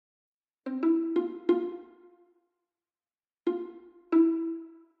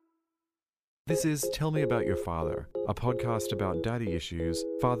This is Tell Me About Your Father, a podcast about daddy issues,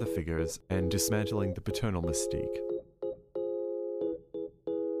 father figures, and dismantling the paternal mystique.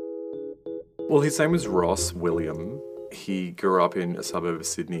 Well, his name was Ross William. He grew up in a suburb of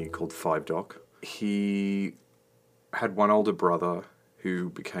Sydney called Five Dock. He had one older brother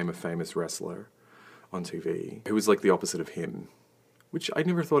who became a famous wrestler on TV, who was like the opposite of him, which I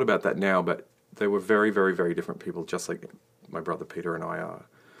never thought about that now, but they were very, very, very different people, just like my brother Peter and I are.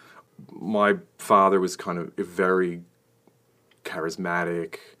 My father was kind of a very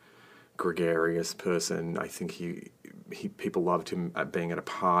charismatic, gregarious person. I think he people loved him at being at a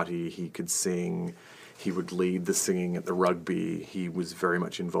party. He could sing. He would lead the singing at the rugby. He was very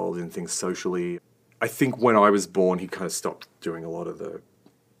much involved in things socially. I think when I was born, he kind of stopped doing a lot of the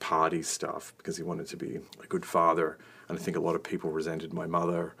party stuff because he wanted to be a good father. And I think a lot of people resented my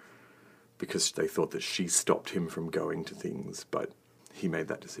mother because they thought that she stopped him from going to things, but he made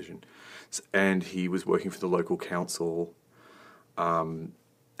that decision. And he was working for the local council. And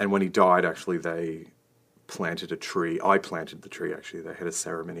when he died, actually, they planted a tree. I planted the tree, actually. They had a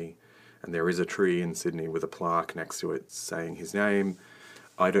ceremony. And there is a tree in Sydney with a plaque next to it saying his name.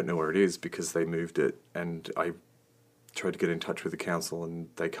 I don't know where it is because they moved it. And I tried to get in touch with the council and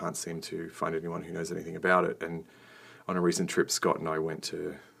they can't seem to find anyone who knows anything about it. And on a recent trip, Scott and I went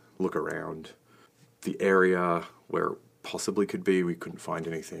to look around the area where possibly could be. We couldn't find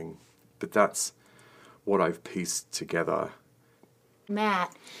anything. But that's what I've pieced together.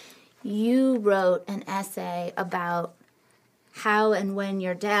 Matt, you wrote an essay about how and when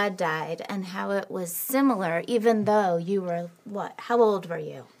your dad died and how it was similar, even though you were, how old were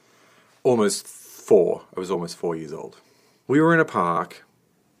you? Almost 4. I was almost 4 years old. We were in a park.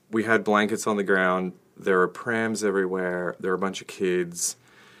 We had blankets on the ground. There were prams everywhere. There were a bunch of kids.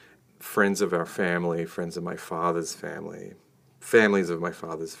 Friends of our family, friends of my father's family, families of my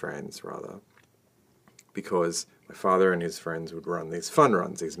father's friends, rather, because my father and his friends would run these fun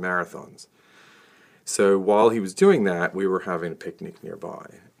runs, these marathons. So while he was doing that, we were having a picnic nearby.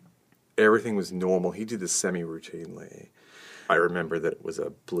 Everything was normal. He did this semi-routinely. I remember that it was a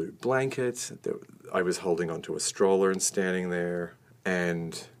blue blanket. I was holding onto a stroller and standing there,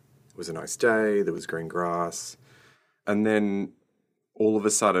 and it was a nice day. There was green grass. And then all of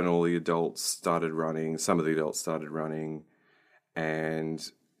a sudden, all the adults started running. Some of the adults started running. And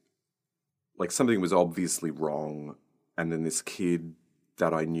like something was obviously wrong. And then this kid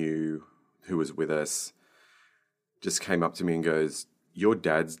that I knew who was with us just came up to me and goes, "Your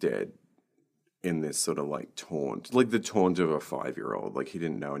dad's dead," in this sort of like taunt. Like the taunt of a 5-year-old. Like he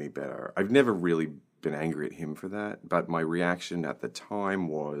didn't know any better. I've never really been angry at him for that. But my reaction at the time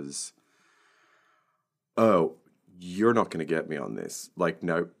was, oh, you're not going to get me on this. Like,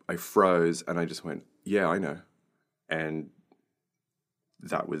 no, I froze and I just went, yeah, I know. And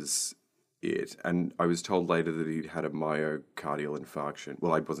that was it. And I was told later that he'd had a myocardial infarction.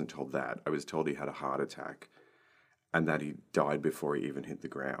 Well, I wasn't told that. I was told he had a heart attack and that he died before he even hit the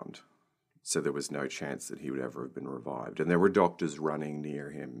ground. So there was no chance that he would ever have been revived. And there were doctors running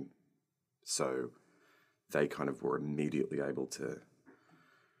near him. So they kind of were immediately able to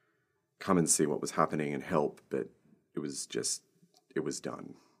come and see what was happening and help, but it was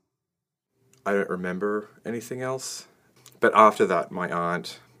done. I don't remember anything else. But after that, my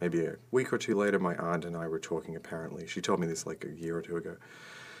aunt, maybe a week or two later, my aunt and I were talking apparently. She told me this like a year or two ago.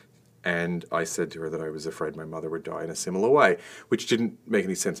 And I said to her that I was afraid my mother would die in a similar way, which didn't make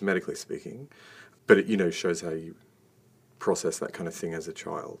any sense medically speaking. But it, shows how you process that kind of thing as a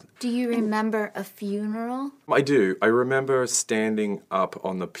child. Do you remember a funeral? I do. I remember standing up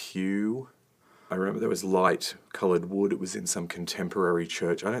on the pew. I remember there was light coloured wood. It was in some contemporary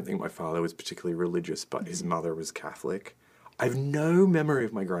church. I don't think my father was particularly religious, but his mother was Catholic. I have no memory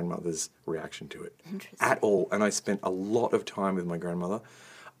of my grandmother's reaction to it at all. And I spent a lot of time with my grandmother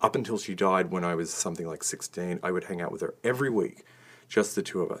up until she died when I was something like 16. I would hang out with her every week, just the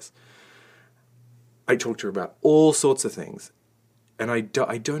two of us. I talked to her about all sorts of things. And I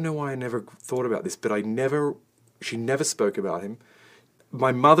don't know why I never thought about this, but she never spoke about him.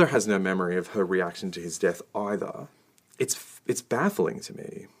 My mother has no memory of her reaction to his death either. It's baffling to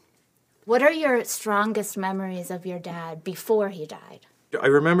me. What are your strongest memories of your dad before he died? I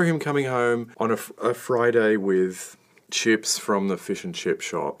remember him coming home on a Friday with chips from the fish and chip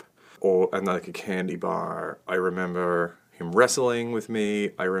shop and like a candy bar. I remember him wrestling with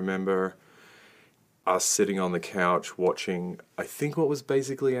me. I remember us sitting on the couch watching, I think what was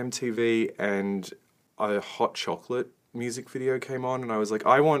basically MTV, and a hot chocolate music video came on, and I was like,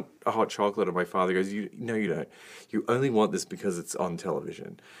 I want a hot chocolate, and my father goes, no, you don't. You only want this because it's on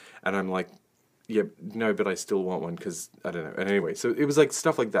television. And I'm like, yeah, no, but I still want one because, I don't know. And anyway, so it was like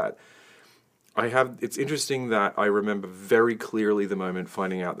stuff like that. It's interesting that I remember very clearly the moment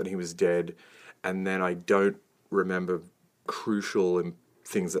finding out that he was dead, and then I don't remember crucial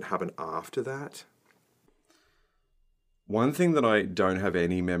things that happened after that. One thing that I don't have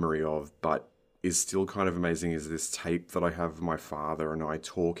any memory of, but is still kind of amazing, is this tape that I have of my father and I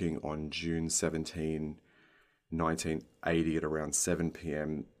talking on June 17, 1980 at around 7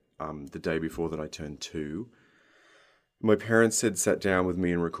 p.m, the day before that I turned 2. My parents had sat down with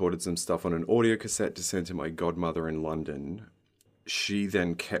me and recorded some stuff on an audio cassette to send to my godmother in London. She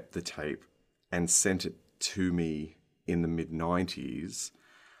then kept the tape and sent it to me in the mid-90s.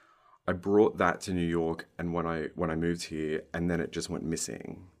 I brought that to New York and when I moved here, and then it just went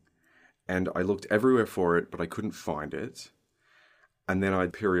missing. And I looked everywhere for it, but I couldn't find it. And then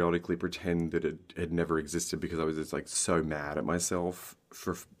I'd periodically pretend that it had never existed because I was just like so mad at myself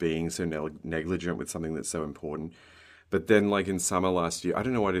for being so negligent with something that's so important. But then like in summer last year, I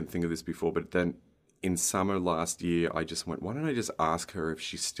don't know why I didn't think of this before, but then in summer last year, I just went, why don't I just ask her if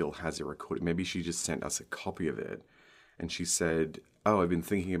she still has a recording? Maybe she just sent us a copy of it. And she said, oh, I've been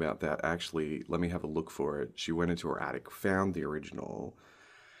thinking about that. Actually, let me have a look for it. She went into her attic, found the original,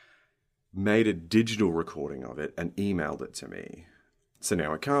 made a digital recording of it and emailed it to me. So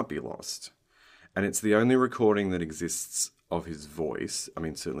now it can't be lost. And it's the only recording that exists of his voice. I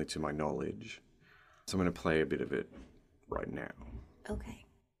mean, certainly to my knowledge. So I'm going to play a bit of it right now. Okay.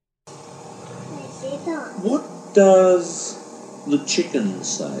 What does the chicken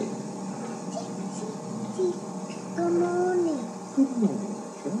say? Good morning. Good morning,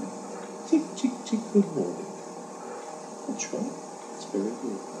 that's right. Tick, tick, tick, good morning. That's right. That's very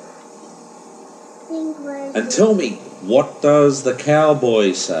good. And tell me, what does the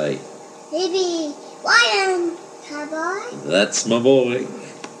cowboy say? Maybe, why cowboy? That's my boy.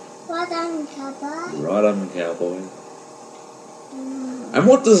 Why cowboy? Right on, cowboy. And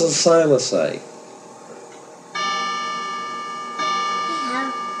what does a sailor say?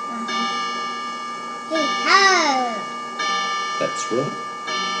 That's right.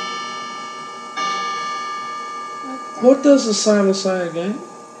 What does the sailor say again?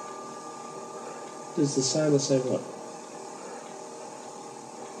 Does the sailor say what?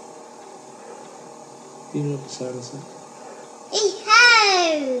 Do you know what the sailor says?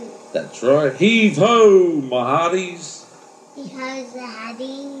 Heave-ho! That's right. Heave-ho, my hearties. Heave-ho's the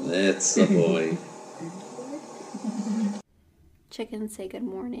hearties. That's the boy. Chickens say good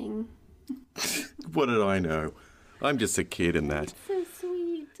morning. What did I know? I'm just a kid in that. So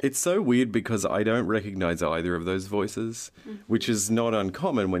sweet. It's so weird because I don't recognize either of those voices, which is not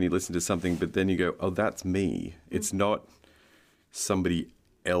uncommon when you listen to something, but then you go, oh, that's me. It's not somebody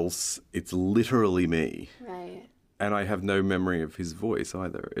else. It's literally me. Right. And I have no memory of his voice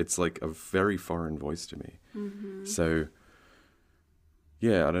either. It's like a very foreign voice to me. So,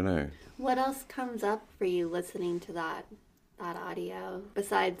 yeah, I don't know. What else comes up for you listening to that audio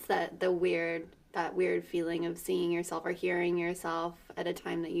besides that weird feeling of seeing yourself or hearing yourself at a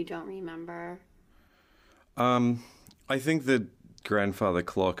time that you don't remember? I think the grandfather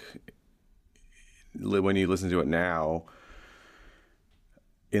clock, when you listen to it now,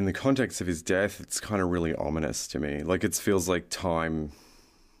 in the context of his death, it's kind of really ominous to me. Like it feels like time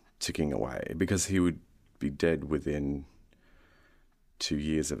ticking away because he would be dead within 2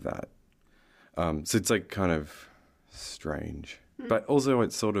 years of that. So it's like kind of strange. But also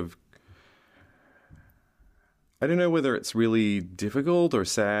it's sort of, I don't know whether it's really difficult or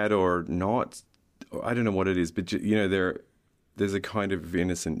sad or not. I don't know what it is, but you know, there's a kind of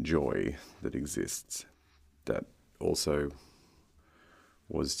innocent joy that exists that also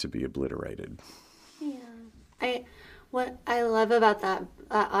was to be obliterated. Yeah. What I love about that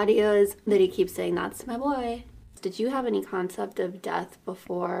audio is that he keeps saying, that's my boy. Did you have any concept of death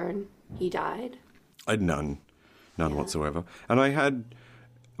before he died? I had none whatsoever. And I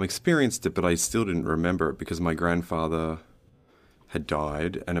experienced it, but I still didn't remember it because my grandfather had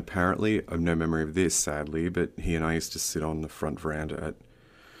died. And apparently, I have no memory of this, sadly, but he and I used to sit on the front veranda at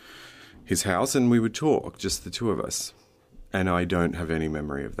his house and we would talk, just the two of us. And I don't have any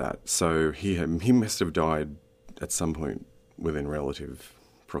memory of that. So he must have died at some point within relative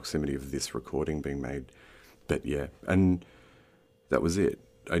proximity of this recording being made. But yeah, and that was it.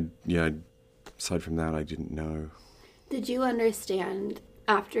 Aside from that, I didn't know. Did you understand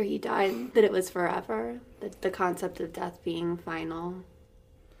after he died that it was forever? That the concept of death being final?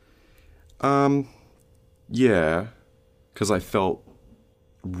 Yeah, because I felt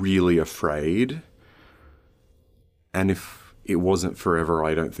really afraid. And if it wasn't forever,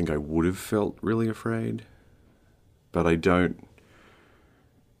 I don't think I would have felt really afraid. But I don't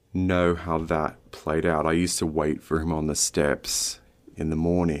know how that played out. I used to wait for him on the steps in the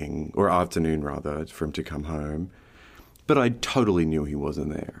morning, or afternoon rather, for him to come home. But I totally knew he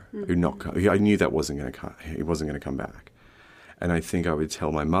wasn't there. I knew that he wasn't going to come back. And I think I would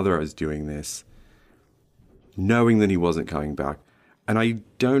tell my mother I was doing this, knowing that he wasn't coming back. And I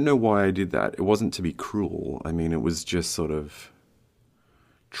don't know why I did that. It wasn't to be cruel. I mean, it was just sort of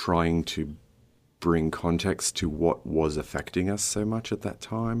trying to bring context to what was affecting us so much at that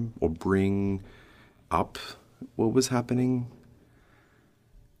time, or bring up what was happening.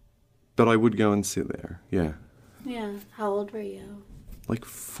 But I would go and sit there, yeah. Yeah. How old were you? Like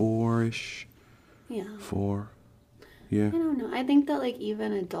 4-ish. Yeah. 4. Yeah. I don't know. I think that, like,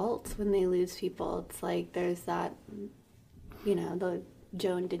 even adults, when they lose people, it's like there's that, you know, the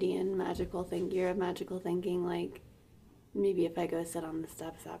Joan Didion magical thinking, like, maybe if I go sit on the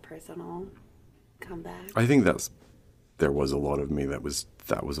steps, that person will come back. I think there was a lot of me that was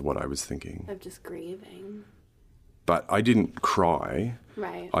what I was thinking. Of just grieving. But I didn't cry.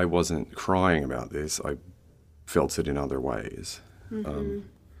 Right. I wasn't crying about this. I felt it in other ways.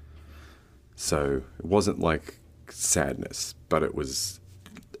 So it wasn't like sadness, but it was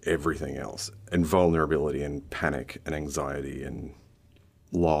everything else, and vulnerability and panic and anxiety and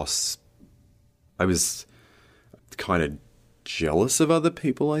loss. I was kind of jealous of other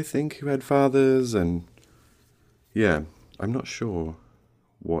people, I think, who had fathers, and yeah, I'm not sure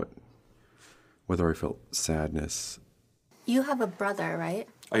whether I felt sadness. You have a brother, right?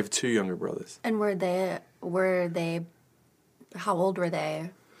 I have 2 younger brothers. And were they, how old were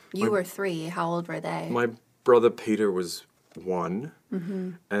they? You were 3, how old were they? My brother Peter was 1,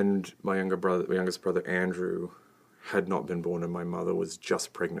 and my youngest brother Andrew had not been born, and my mother was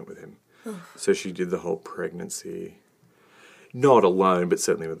just pregnant with him. So she did the whole pregnancy, not alone, but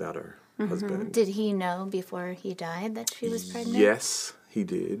certainly without her husband. Did he know before he died that she was pregnant? Yes, he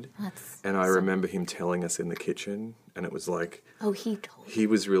did. That's And I remember him telling us in the kitchen, and it was like, Oh, he told he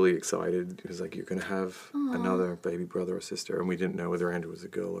was really excited. He was like, you're going to have another baby brother or sister. And we didn't know whether Andrew was a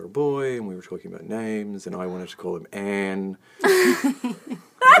girl or a boy, and we were talking about names, and I wanted to call him Anne.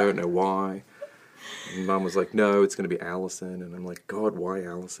 I don't know why. And Mum was like, no, it's going to be Allison. And I'm like, God, why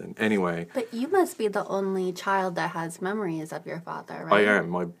Allison? Anyway. But you must be the only child that has memories of your father, I right? am.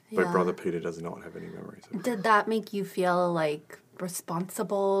 My Yeah. brother Peter does not have any memories of him. Did that make you feel, like,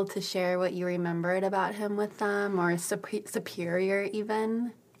 responsible to share what you remembered about him with them, or superior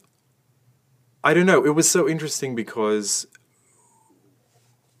even? I don't know. It was so interesting because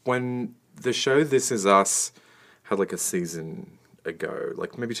when the show This Is Us had like a season ago,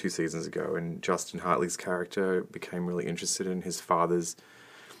 like maybe 2 seasons ago, and Justin Hartley's character became really interested in his father's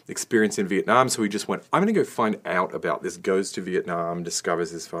experience in Vietnam, so he just went, I'm going to go find out about this, goes to Vietnam,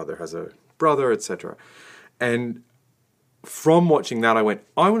 discovers his father has a brother, etc. And from watching that, I went,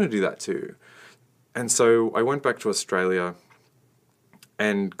 I want to do that too. And so I went back to Australia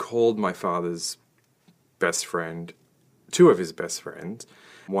and called my father's best friend, 2 of his best friends,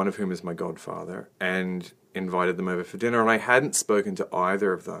 one of whom is my godfather, and invited them over for dinner. And I hadn't spoken to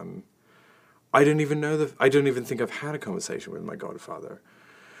either of them. I don't even think I've had a conversation with my godfather,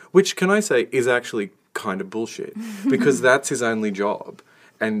 which, can I say, is actually kind of bullshit, because that's his only job.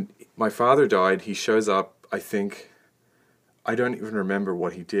 And my father died. He shows up, I think, I don't even remember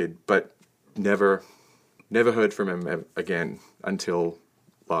what he did, but never heard from him again until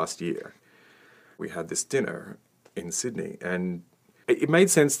last year. We had this dinner in Sydney, and it made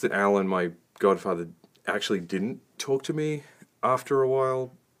sense that Alan, my godfather, actually didn't talk to me after a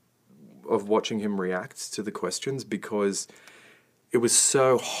while of watching him react to the questions, because it was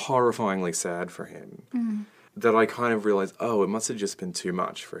so horrifyingly sad for him that I kind of realized, it must have just been too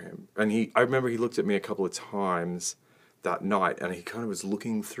much for him. And I remember he looked at me a couple of times that night, and he kind of was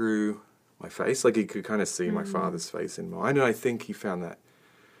looking through my face, like he could kind of see my father's face in mine, and I think he found that.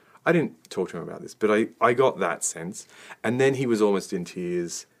 I didn't talk to him about this, but I got that sense. And then he was almost in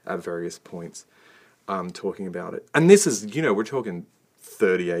tears at various points talking about it. And this is, we're talking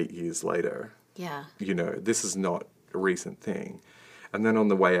 38 years later. Yeah. This is not a recent thing. And then on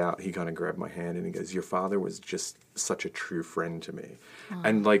the way out, he kind of grabbed my hand and he goes, your father was just such a true friend to me.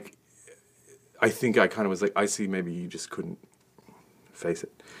 And like, I think I kind of was like, I see, maybe you just couldn't face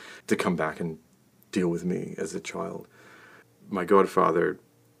it to come back and deal with me as a child. My godfather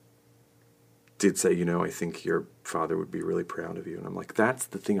did say, I think your father would be really proud of you. And I'm like, that's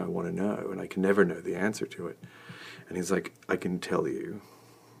the thing I want to know, and I can never know the answer to it. And he's like, I can tell you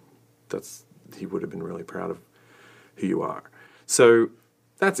he would have been really proud of who you are. So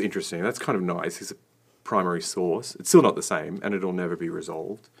that's interesting. That's kind of nice. He's a primary source. It's still not the same, and it'll never be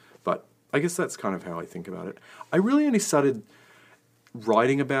resolved. But I guess that's kind of how I think about it. I really only started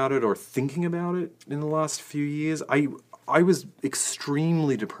writing about it or thinking about it in the last few years. I was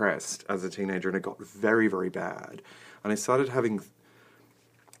extremely depressed as a teenager, and it got very, very bad. And I started having,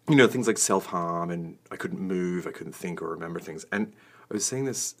 things like self-harm, and I couldn't move, I couldn't think or remember things. And I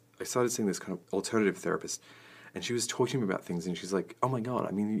started seeing this kind of alternative therapist, and she was talking to me about things, and she's like, oh my God,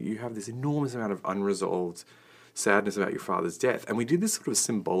 I mean, you have this enormous amount of unresolved sadness about your father's death. And we did this sort of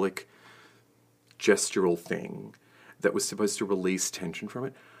symbolic, gestural thing that was supposed to release tension from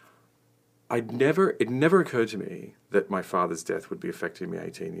it. It never occurred to me that my father's death would be affecting me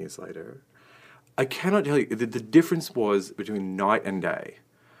 18 years later. I cannot tell you, the difference was between night and day.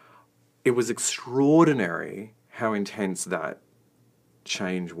 It was extraordinary how intense that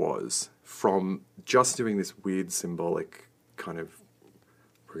change was from just doing this weird symbolic kind of,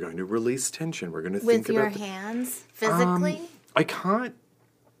 we're going to release tension, we're going to think about... With your hands, physically? I can't...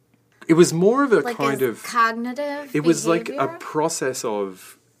 It was more of a like kind of... cognitive It was behavior? like a process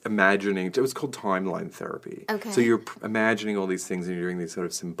of imagining... It was called timeline therapy. Okay. So you're imagining all these things and you're doing these sort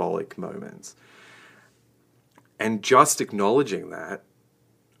of symbolic moments. And just acknowledging that,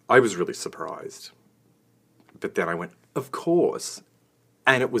 I was really surprised. But then I went, of course.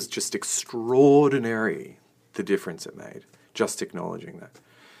 And it was just extraordinary, the difference it made, just acknowledging that.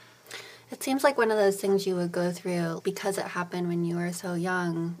 It seems like one of those things you would go through because it happened when you were so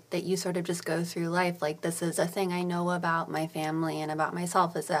young, that you sort of just go through life like, this is a thing I know about my family and about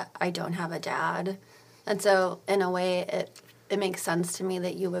myself, is that I don't have a dad. And so in a way, it makes sense to me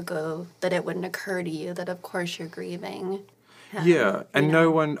that you would go, that it wouldn't occur to you that of course you're grieving. Yeah, and no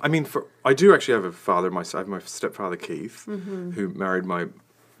one... I mean, I do actually have a father. I have my stepfather, Keith, who married my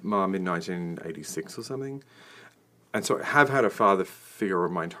mum in 1986 or something. And so I have had a father figure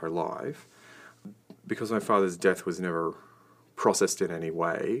my entire life. Because my father's death was never processed in any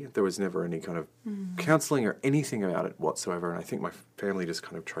way, there was never any kind of counselling or anything about it whatsoever, and I think my family just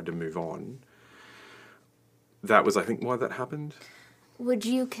kind of tried to move on. That was, I think, why that happened. Would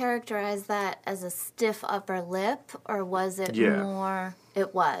you characterize that as a stiff upper lip, or was it more...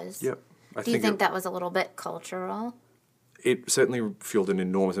 It was? Yep. Do you think that was a little bit cultural? It certainly fueled an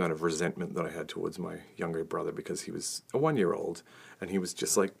enormous amount of resentment that I had towards my younger brother, because he was a 1-year-old and he was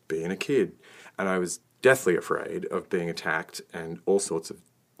just like being a kid. And I was deathly afraid of being attacked and all sorts of...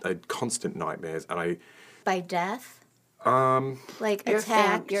 I had constant nightmares, and By death? Like Your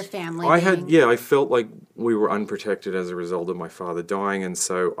attacked? your family. I felt like we were unprotected as a result of my father dying, and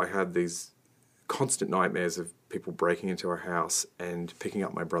so I had these constant nightmares of people breaking into our house and picking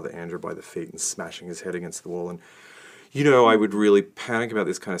up my brother Andrew by the feet and smashing his head against the wall. And, I would really panic about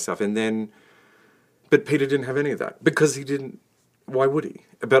this kind of stuff. But Peter didn't have any of that, because he didn't... Why would he?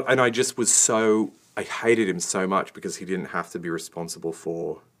 And I just was so... I hated him so much because he didn't have to be responsible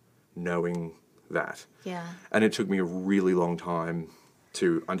for knowing that. Yeah. And it took me a really long time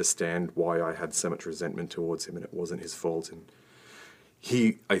to understand why I had so much resentment towards him, and it wasn't his fault. And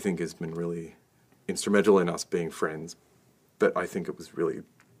he, I think, has been really instrumental in us being friends. But I think it was really...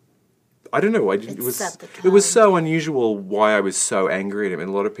 I don't know. It was so unusual why I was so angry at him. And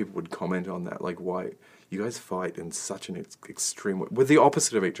a lot of people would comment on that, like, why you guys fight in such an extreme way. We're the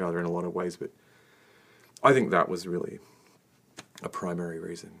opposite of each other in a lot of ways, but I think that was really a primary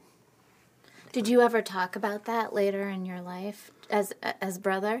reason. Did you ever talk about that later in your life as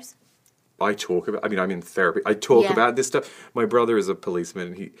brothers? I talk about... I mean, I'm in therapy. I talk about this stuff. My brother is a policeman,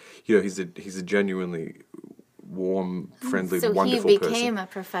 and he, he's a genuinely warm, friendly, wonderful person. So he became a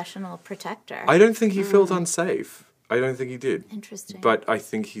professional protector. I don't think he felt unsafe. I don't think he did. Interesting. But I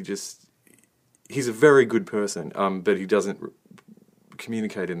think he's a very good person, but he doesn't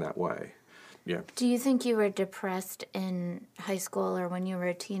communicate in that way. Yeah. Do you think you were depressed in high school or when you were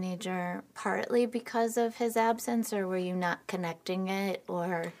a teenager partly because of his absence, or were you not connecting it,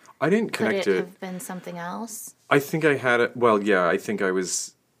 or I didn't connect could it have been something else? I think I had it. Well, yeah, I think I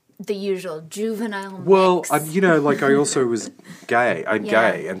was the usual juvenile mix. Well, I also was gay. I'm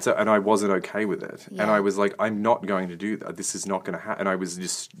gay, and I wasn't okay with it. Yeah. And I was like, I'm not going to do that. This is not going to happen. And I was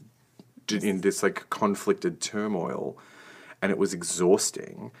just in this like conflicted turmoil, and it was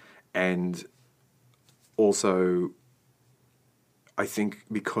exhausting. And also, I think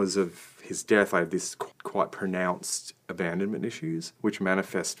because of his death, I have this quite pronounced abandonment issues, which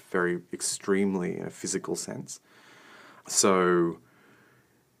manifest very extremely in a physical sense. So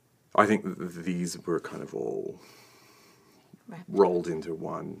I think these were kind of all rolled into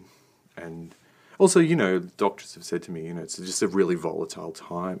one. And also, doctors have said to me, it's just a really volatile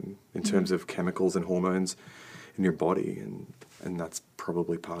time in terms of chemicals and hormones in your body, and that's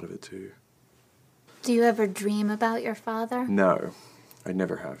probably part of it too. Do you ever dream about your father? No, I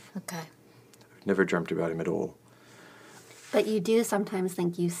never have. Okay. I've never dreamt about him at all. But you do sometimes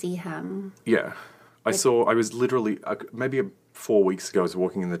think you see him. Yeah. I was literally, maybe 4 weeks ago, I was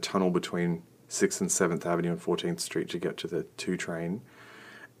walking in the tunnel between 6th and 7th Avenue and 14th Street to get to the 2 train.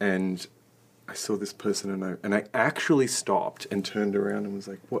 And I saw this person and I actually stopped and turned around and was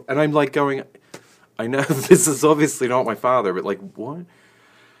like, what? And I'm like going, I know this is obviously not my father, but like, what?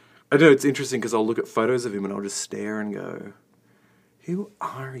 I know it's interesting because I'll look at photos of him and I'll just stare and go, who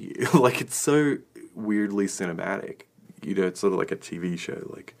are you? Like, it's so weirdly cinematic. You know, it's sort of like a TV show.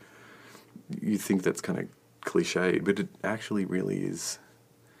 Like, you think that's kind of cliched, but it actually really is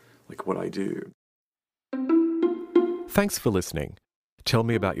like what I do. Thanks for listening. Tell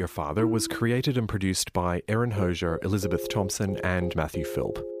Me About Your Father was created and produced by Erin Hosier, Elizabeth Thompson, and Matthew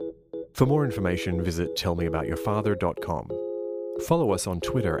Philp. For more information, visit tellmeaboutyourfather.com. Follow us on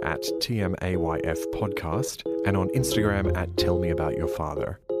Twitter at TMAYF Podcast and on Instagram at Tell Me About Your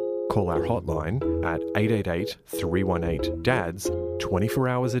Father. Call our hotline at 888-318-DADS 24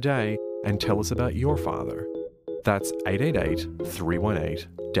 hours a day and tell us about your father. That's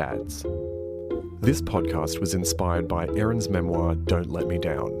 888-318-DADS. This podcast was inspired by Erin's memoir, Don't Let Me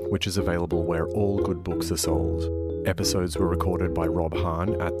Down, which is available where all good books are sold. Episodes were recorded by Rob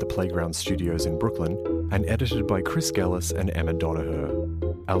Hahn at the Playground Studios in Brooklyn and edited by Chris Gellis and Emma Donaher.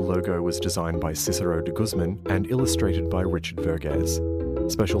 Our logo was designed by Cicero de Guzman and illustrated by Richard Verghese.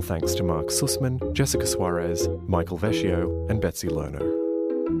 Special thanks to Mark Sussman, Jessica Suarez, Michael Vecchio, and Betsy Lerner.